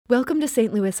Welcome to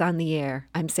St. Louis on the Air.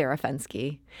 I'm Sarah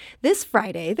Fensky. This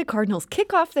Friday, the Cardinals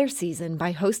kick off their season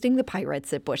by hosting the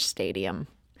Pirates at Busch Stadium.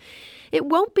 It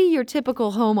won't be your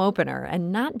typical home opener,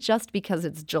 and not just because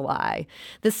it's July.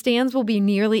 The stands will be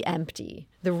nearly empty.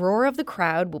 The roar of the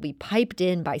crowd will be piped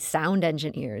in by sound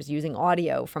engineers using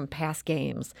audio from past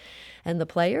games. And the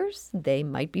players, they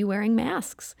might be wearing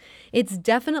masks. It's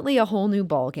definitely a whole new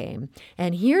ballgame.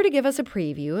 And here to give us a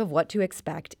preview of what to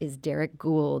expect is Derek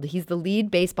Gould. He's the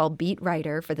lead baseball beat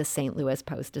writer for the St. Louis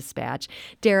Post-Dispatch.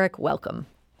 Derek, welcome.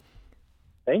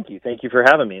 Thank you. Thank you for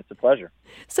having me. It's a pleasure.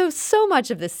 So much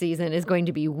of this season is going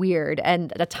to be weird,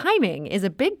 and the timing is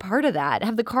a big part of that.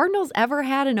 Have the Cardinals ever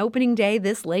had an opening day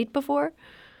this late before?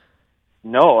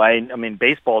 No, I mean,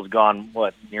 baseball's gone,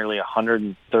 nearly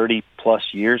 130-plus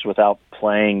years without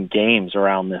playing games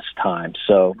around this time.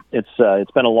 So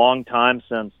it's been a long time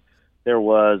since there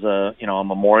was a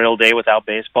Memorial Day without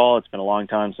baseball. It's been a long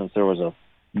time since there was a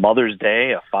Mother's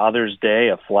Day, a Father's Day,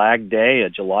 a Flag Day, a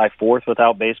July 4th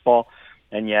without baseball.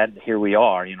 And yet, here we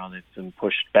are. They've been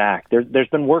pushed back. There's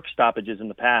been work stoppages in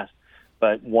the past,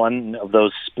 but one of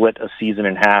those split a season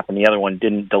in half, and the other one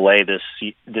didn't delay the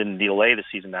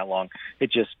season that long.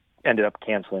 It just ended up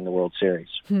canceling the World Series.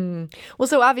 Well,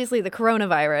 so obviously the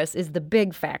coronavirus is the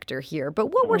big factor here, but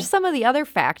what were some of the other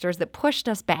factors that pushed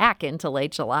us back into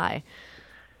late July?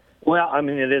 Well, I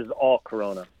mean, it is all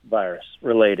coronavirus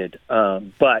related,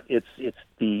 but it's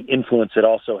the influence it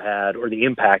also had, or the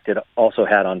impact it also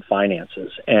had on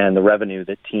finances and the revenue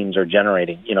that teams are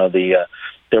generating.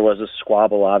 There was a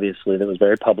squabble, obviously, that was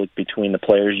very public between the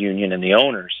players' union and the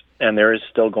owners, and there is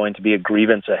still going to be a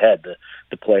grievance ahead.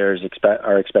 The players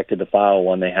are expected to file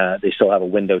one. They still have a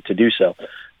window to do so,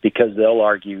 because they'll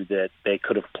argue that they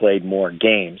could have played more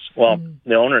games. Well,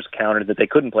 the owners countered that they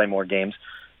couldn't play more games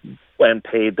and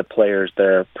paid the players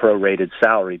their prorated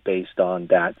salary based on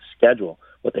that schedule.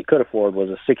 What they could afford was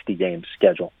a 60-game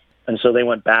schedule. And so they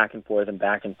went back and forth.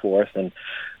 And,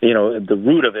 the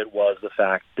root of it was the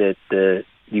fact that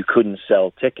you couldn't sell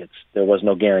tickets. There was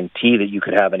no guarantee that you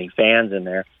could have any fans in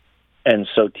there. And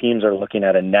so teams are looking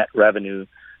at a net revenue,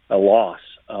 a loss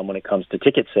when it comes to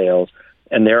ticket sales.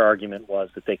 And their argument was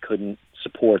that they couldn't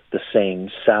support the same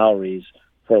salaries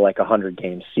for like a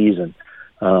 100-game season.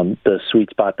 The sweet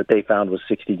spot that they found was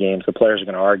 60 games. The players are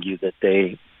going to argue that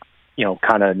they,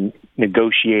 kind of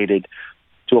negotiated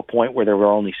to a point where there were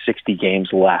only 60 games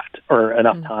left, or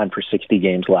enough time for 60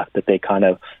 games left, that they kind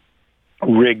of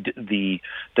rigged the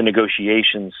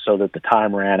negotiations so that the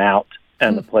time ran out,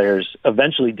 and the players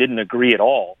eventually didn't agree at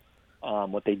all.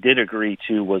 What they did agree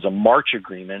to was a March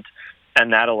agreement,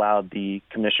 and that allowed the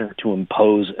commissioner to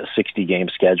impose a 60-game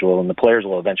schedule, and the players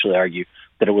will eventually argue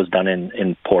that it was done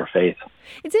in poor faith.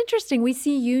 It's interesting. We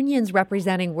see unions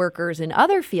representing workers in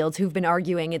other fields who've been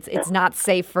arguing it's not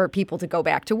safe for people to go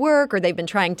back to work, or they've been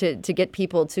trying to get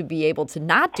people to be able to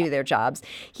not do their jobs.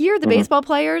 Here, the baseball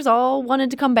players all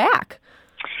wanted to come back.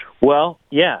 Well,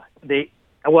 yeah. I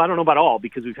don't know about all,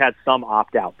 because we've had some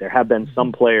opt-out. There have been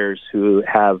some players who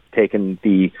have taken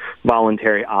the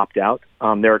voluntary opt-out.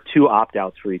 There are two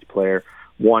opt-outs for each player.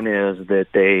 One is that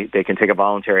they can take a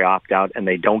voluntary opt-out and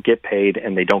they don't get paid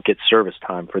and they don't get service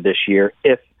time for this year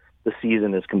if the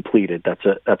season is completed. That's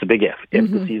a big if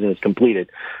the season is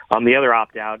completed. The other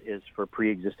opt-out is for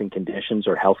pre-existing conditions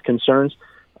or health concerns.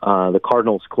 The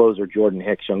Cardinals closer,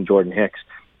 young Jordan Hicks,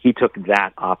 he took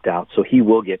that opt-out, so he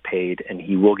will get paid and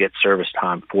he will get service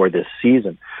time for this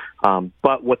season.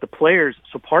 But what the players,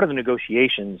 so part of the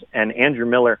negotiations, and Andrew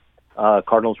Miller,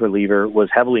 Cardinals reliever, was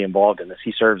heavily involved in this.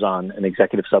 He serves on an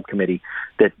executive subcommittee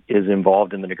that is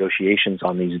involved in the negotiations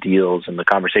on these deals and the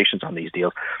conversations on these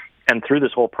deals. And through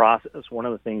this whole process, one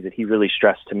of the things that he really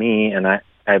stressed to me, and I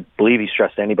believe he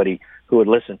stressed to anybody who would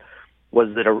listen,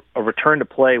 was that a return to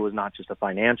play was not just a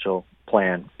financial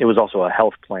plan, it was also a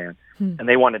health plan. And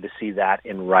they wanted to see that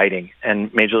in writing.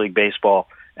 And Major League Baseball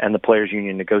and the Players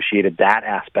Union negotiated that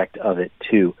aspect of it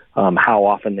too. How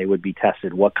often they would be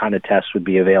tested, what kind of tests would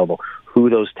be available,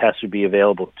 who those tests would be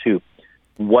available to,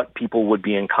 what people would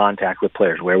be in contact with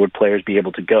players, where would players be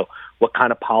able to go, what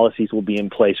kind of policies will be in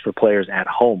place for players at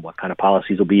home, what kind of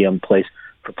policies will be in place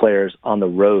for players on the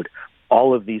road.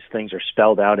 All of these things are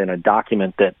spelled out in a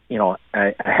document that,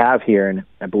 I have here, and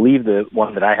I believe the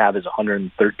one that I have is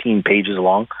 113 pages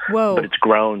long. Whoa. But it's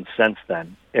grown since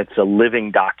then. It's a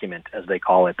living document, as they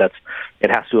call it. It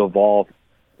has to evolve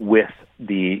with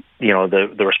the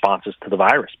responses to the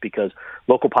virus, because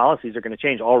local policies are going to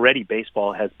change. Already,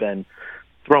 baseball has been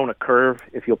thrown a curve,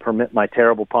 if you'll permit my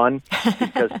terrible pun,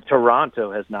 because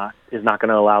Toronto is not going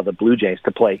to allow the Blue Jays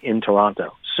to play in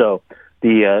Toronto. So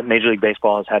the Major League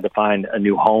Baseball has had to find a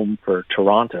new home for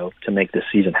Toronto to make this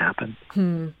season happen.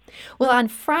 Well, on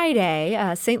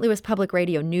Friday, St. Louis Public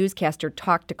Radio newscaster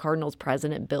talked to Cardinals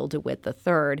president Bill DeWitt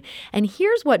III, and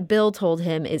here's what Bill told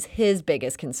him is his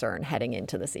biggest concern heading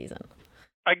into the season.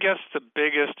 I guess the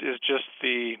biggest is just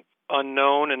the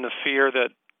unknown and the fear that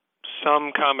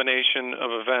some combination of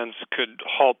events could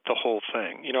halt the whole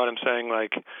thing. You know what I'm saying?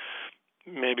 Like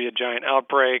maybe a giant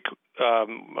outbreak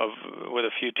with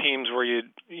a few teams where you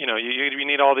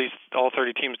need all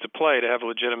 30 teams to play to have a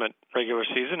legitimate regular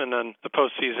season, and then the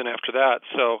postseason after that.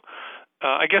 So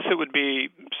I guess it would be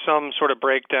some sort of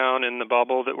breakdown in the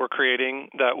bubble that we're creating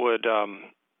that would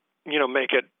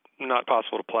make it not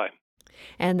possible to play.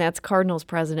 And that's Cardinals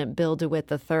president Bill DeWitt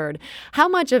III. How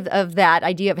much of that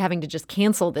idea of having to just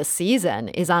cancel this season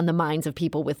is on the minds of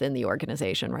people within the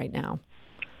organization right now?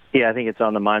 Yeah, I think it's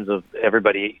on the minds of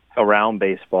everybody around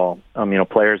baseball.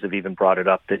 Players have even brought it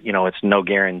up that, it's no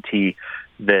guarantee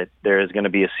that there is going to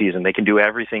be a season. They can do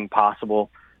everything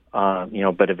possible,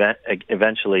 but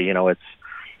eventually,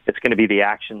 it's going to be the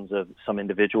actions of some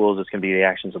individuals. It's going to be the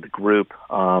actions of the group.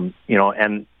 To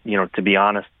be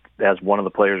honest, as one of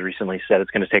the players recently said,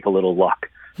 it's going to take a little luck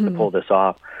to pull this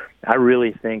off. I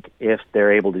really think if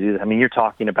they're able to do this, you're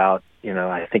talking about,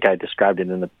 I think I described it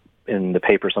in the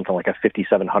paper, something like a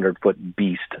 5,700-foot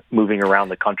beast moving around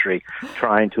the country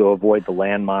trying to avoid the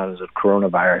landmines of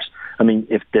coronavirus.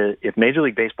 If Major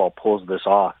League Baseball pulls this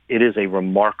off, it is a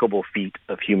remarkable feat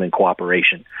of human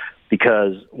cooperation,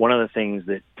 because one of the things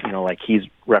that, like he's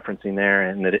referencing there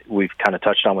and that we've kind of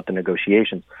touched on with the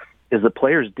negotiations is the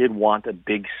players did want a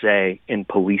big say in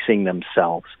policing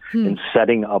themselves and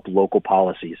setting up local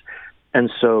policies.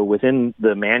 And so within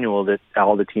the manual that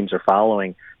all the teams are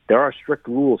following, there are strict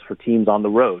rules for teams on the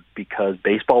road because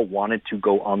baseball wanted to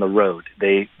go on the road.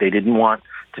 They didn't want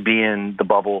to be in the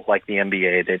bubble like the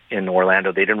NBA did in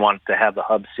Orlando. They didn't want to have the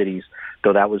hub cities,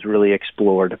 though that was really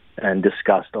explored and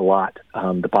discussed a lot,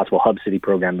 the possible hub city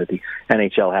program that the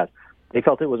NHL has. They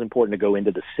felt it was important to go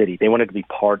into the city. They wanted to be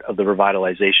part of the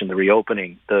revitalization, the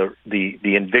reopening, the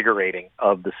invigorating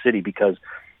of the city, because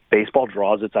baseball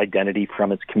draws its identity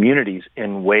from its communities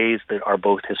in ways that are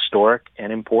both historic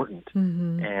and important.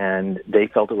 And they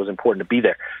felt it was important to be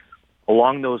there.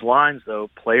 Along those lines, though,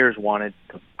 players wanted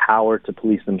the power to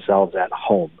police themselves at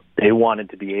home. They wanted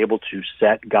to be able to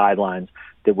set guidelines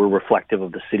that were reflective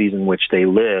of the cities in which they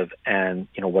live and,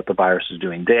 what the virus is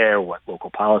doing there, what local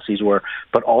policies were,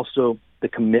 but also the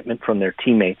commitment from their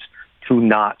teammates to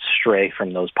not stray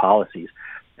from those policies.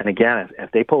 And again,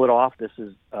 if they pull it off, this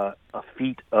is a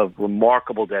feat of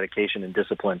remarkable dedication and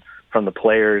discipline from the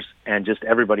players and just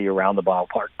everybody around the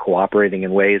ballpark cooperating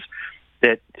in ways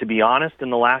that, to be honest, in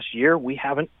the last year, we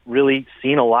haven't really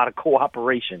seen a lot of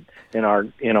cooperation in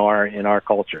our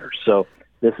culture. So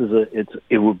this is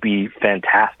it would be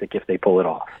fantastic if they pull it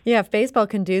off. Yeah, if baseball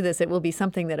can do this, it will be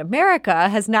something that America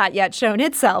has not yet shown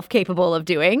itself capable of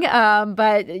doing.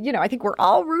 But I think we're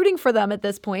all rooting for them at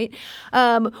this point.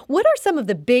 What are some of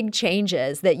the big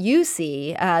changes that you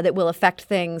see that will affect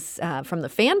things from the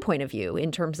fan point of view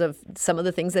in terms of some of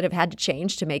the things that have had to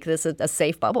change to make this a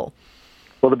safe bubble?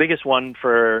 Well, the biggest one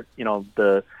for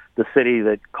the city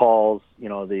that calls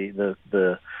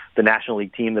the National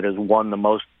League team that has won the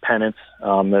most pennants,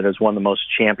 that has won the most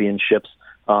championships,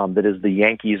 that is the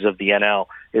Yankees of the NL,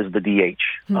 is the DH.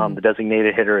 The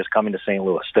designated hitter is coming to St.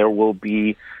 Louis. There will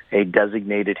be a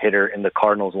designated hitter in the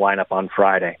Cardinals lineup on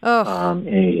Friday. So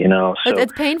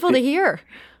it's painful to hear.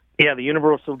 Yeah, the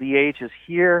universal DH is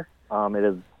here. It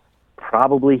is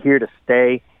probably here to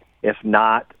stay. If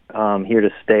not here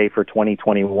to stay for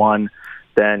 2021,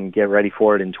 then get ready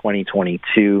for it in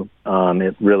 2022.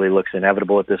 It really looks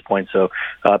inevitable at this point. So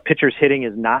pitchers hitting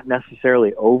is not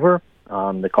necessarily over.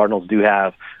 The Cardinals do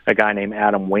have a guy named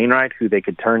Adam Wainwright who they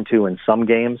could turn to in some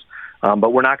games.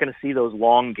 But we're not going to see those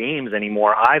long games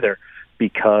anymore either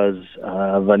because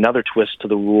of another twist to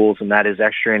the rules, and that is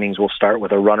extra innings will start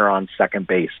with a runner on second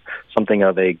base, something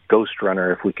of a ghost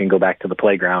runner if we can go back to the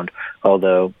playground,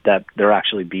 although that there'll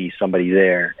actually be somebody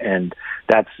there. And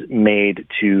that's made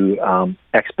to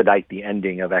expedite the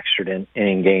ending of extra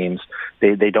inning games.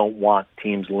 They don't want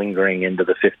teams lingering into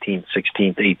the 15th,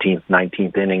 16th, 18th,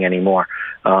 19th inning anymore.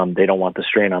 They don't want the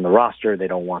strain on the roster. They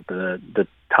don't want the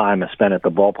time spent at the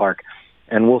ballpark.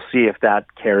 And we'll see if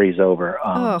that carries over.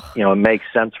 It makes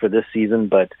sense for this season,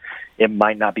 but it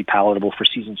might not be palatable for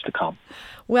seasons to come.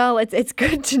 Well, it's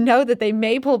good to know that they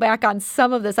may pull back on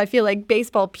some of this. I feel like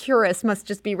baseball purists must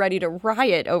just be ready to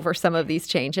riot over some of these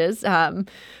changes.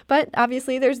 But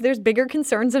obviously, there's bigger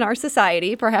concerns in our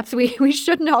society. Perhaps we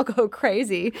shouldn't all go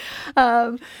crazy.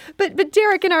 But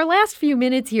Derek, in our last few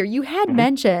minutes here, you had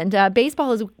mentioned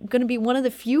baseball is going to be one of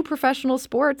the few professional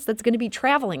sports that's going to be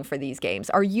traveling for these games.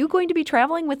 Are you going to be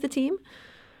traveling with the team?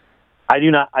 I do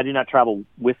not travel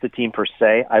with the team per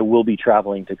se. I will be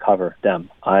traveling to cover them.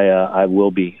 I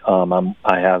will be.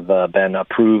 I have been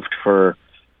approved for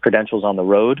credentials on the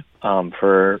road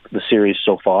for the series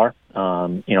so far.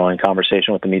 In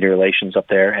conversation with the media relations up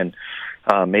there, and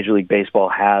Major League Baseball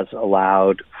has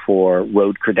allowed for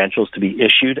road credentials to be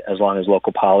issued as long as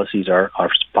local policies are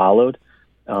followed.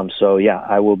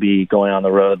 I will be going on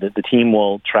the road. The team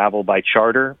will travel by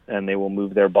charter, and they will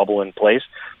move their bubble in place.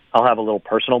 I'll have a little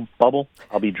personal bubble.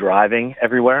 I'll be driving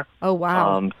everywhere. Oh,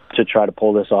 wow. To try to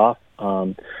pull this off.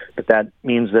 But that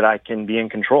means that I can be in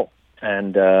control.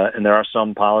 And there are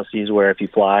some policies where if you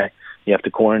fly, you have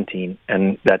to quarantine,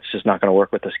 and that's just not going to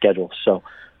work with the schedule. So,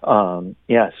 I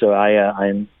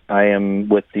am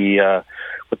with the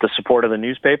support of the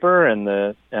newspaper and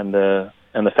the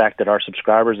fact that our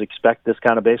subscribers expect this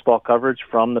kind of baseball coverage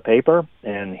from the paper,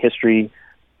 and history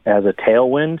as a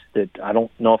tailwind that I don't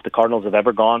know if the Cardinals have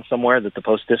ever gone somewhere that the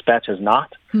Post-Dispatch has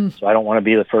not. So I don't want to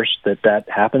be the first that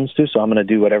happens to. So I'm going to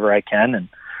do whatever I can and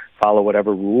follow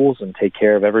whatever rules and take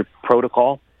care of every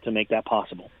protocol to make that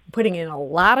possible. Putting in a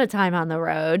lot of time on the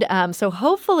road. So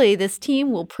hopefully this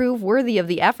team will prove worthy of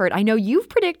the effort. I know you've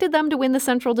predicted them to win the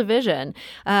Central Division.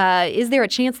 Is there a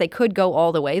chance they could go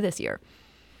all the way this year?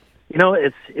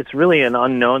 It's really an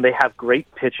unknown. They have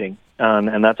great pitching.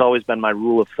 And that's always been my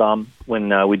rule of thumb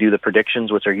when we do the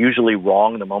predictions, which are usually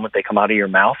wrong the moment they come out of your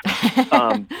mouth.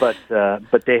 But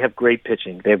they have great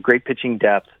pitching. They have great pitching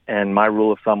depth. And my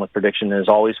rule of thumb with prediction is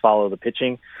always follow the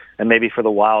pitching. And maybe for the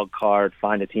wild card,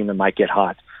 find a team that might get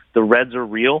hot. The Reds are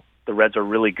real. The Reds are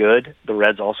really good. The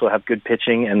Reds also have good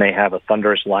pitching, and they have a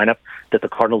thunderous lineup that the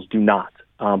Cardinals do not.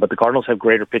 But the Cardinals have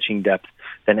greater pitching depth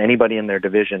than anybody in their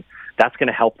division. That's going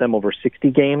to help them over 60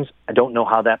 games. I don't know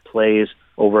how that plays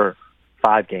over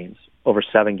 5 games, over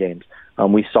 7 games.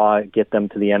 We saw it get them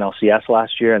to the NLCS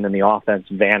last year, and then the offense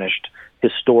vanished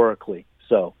historically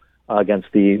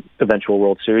against the eventual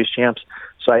World Series champs.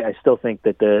 So I still think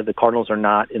that the Cardinals are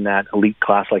not in that elite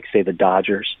class like, say, the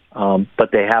Dodgers.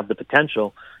 But they have the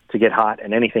potential to get hot,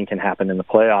 and anything can happen in the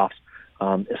playoffs,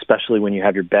 especially when you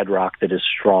have your bedrock that is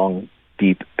strong,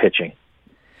 deep pitching.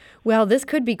 Well, this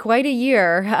could be quite a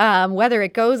year, whether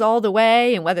it goes all the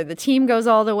way and whether the team goes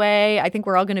all the way. I think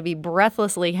we're all going to be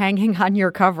breathlessly hanging on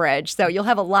your coverage. So you'll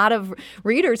have a lot of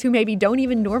readers who maybe don't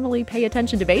even normally pay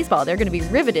attention to baseball. They're going to be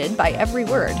riveted by every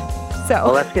word.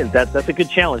 Well, that's good. That's a good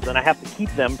challenge, and I have to keep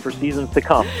them for seasons to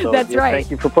come. So that's right. Thank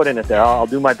you for putting it there. I'll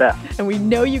do my best. And we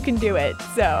know you can do it.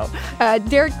 So,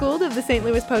 Derek Gould of the St.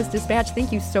 Louis Post-Dispatch,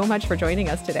 thank you so much for joining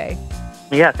us today.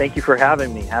 Yeah, thank you for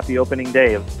having me. Happy opening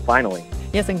day, finally.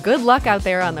 Yes, and good luck out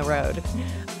there on the road.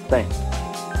 Thanks.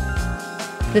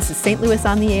 This is St. Louis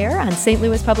on the Air on St.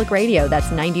 Louis Public Radio. That's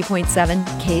 90.7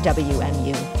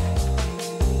 KWMU.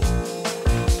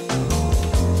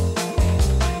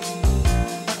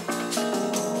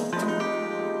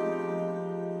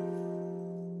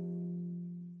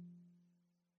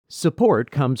 Support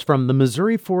comes from the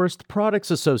Missouri Forest Products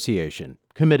Association,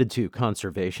 committed to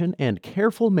conservation and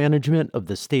careful management of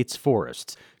the state's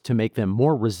forests to make them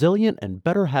more resilient and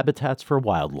better habitats for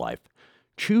wildlife.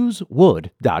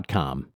 ChooseWood.com.